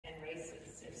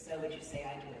would you say,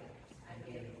 I do? I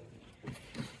do.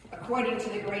 According to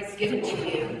the grace given to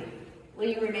you, will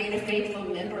you remain a faithful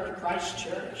member of Christ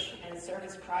Church and serve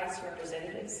as Christ's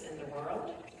representatives in the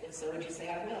world? If so, would you say,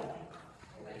 I will?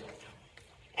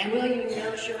 And will you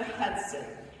nurture Hudson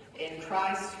in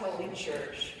Christ's holy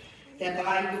church, that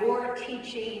by your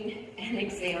teaching and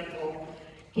example,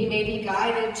 he may be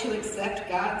guided to accept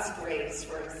God's grace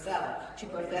for himself, to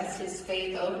profess his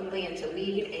faith openly, and to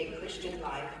lead a Christian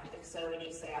life? If so, would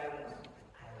you say, I will?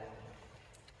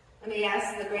 Let me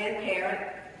ask the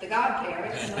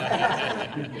godparents.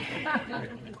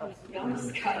 You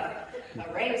almost got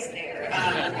a raise there.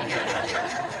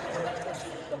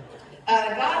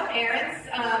 Godparents,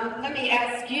 let me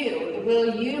ask you,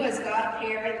 will you as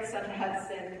godparents of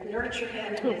Hudson nurture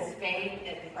him in his faith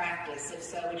and practice? If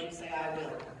so, would you say, I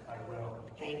will? I will.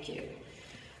 Thank you.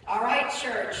 All right,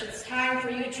 church, it's time for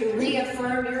you to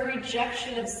reaffirm your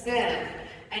rejection of sin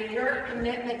and your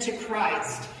commitment to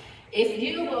Christ. If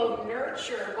you will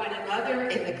nurture one another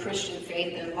in the Christian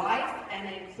faith and life and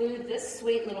include this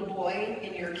sweet little boy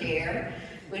in your care,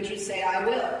 would you say, I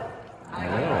will? I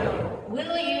will.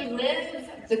 Will you live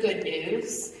the good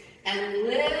news and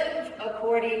live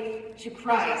according to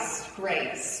Christ's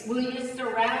grace? Will you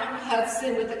surround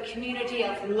Hudson with a community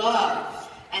of love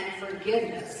and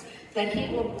forgiveness, that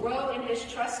he will grow in his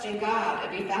trust in God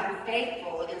and be found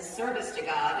faithful in service to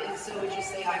God? If so, would you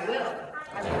say, I will?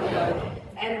 I will.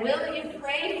 And will you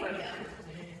pray for him,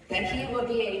 that he will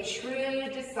be a true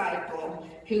disciple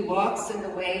who walks in the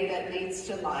way that leads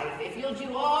to life? If you'll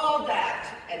do all that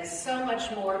and so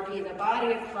much more, be the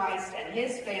body of Christ and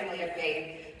his family of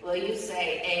faith, will you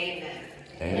say amen?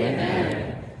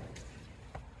 Amen.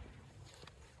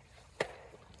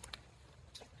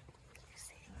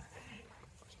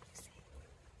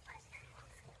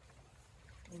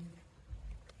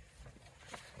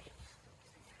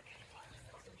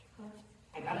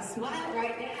 I got a smile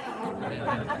right now.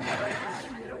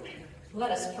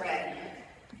 Let us pray.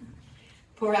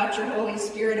 Pour out your Holy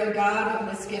Spirit, O God, on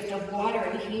this gift of water,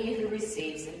 and he who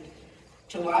receives it,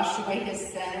 to wash away his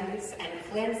sins and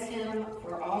cleanse him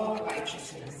for all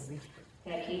righteousness,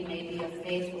 that he may be a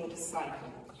faithful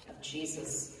disciple of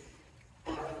Jesus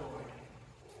our Lord.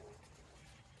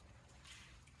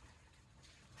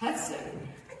 Hudson,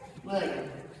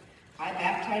 William, I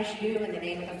baptize you in the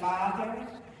name of the Father,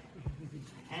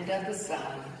 and of the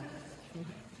Son,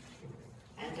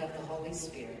 and of the Holy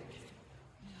Spirit.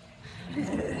 We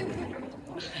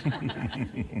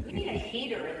need a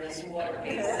heater in this water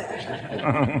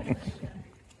basin.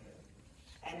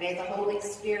 And may the Holy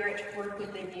Spirit work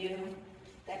within you,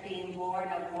 that being born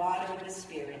of water and the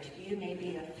Spirit, you may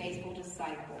be a faithful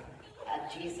disciple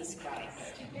of Jesus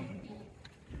Christ.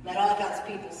 Let all God's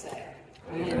people say,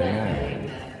 Amen.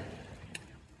 Amen.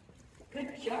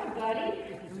 Good job, buddy.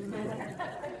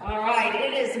 All right,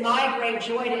 it is my great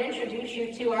joy to introduce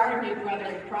you to our new brother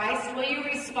in Christ. Will you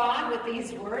respond with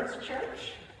these words,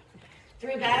 church?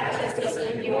 Through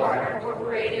baptism, you are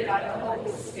incorporated by the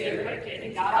Holy Spirit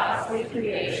in God's new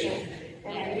creation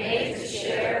and made to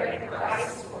share in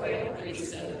Christ's royal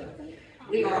priesthood.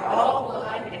 We are all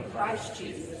one in Christ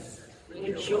Jesus.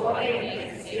 With joy and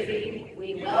thanksgiving,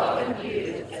 we welcome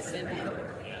you as a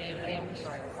member and family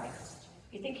of Christ.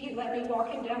 You think he'd let me walk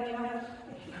him down the aisle?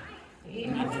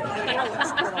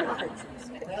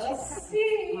 Well, let's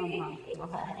see.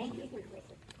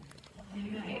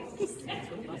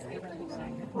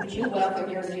 Would you welcome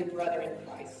your new brother in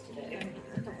Christ today?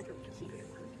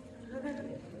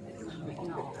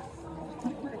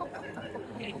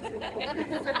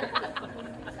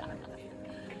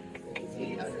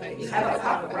 You have a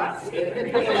paparazzi.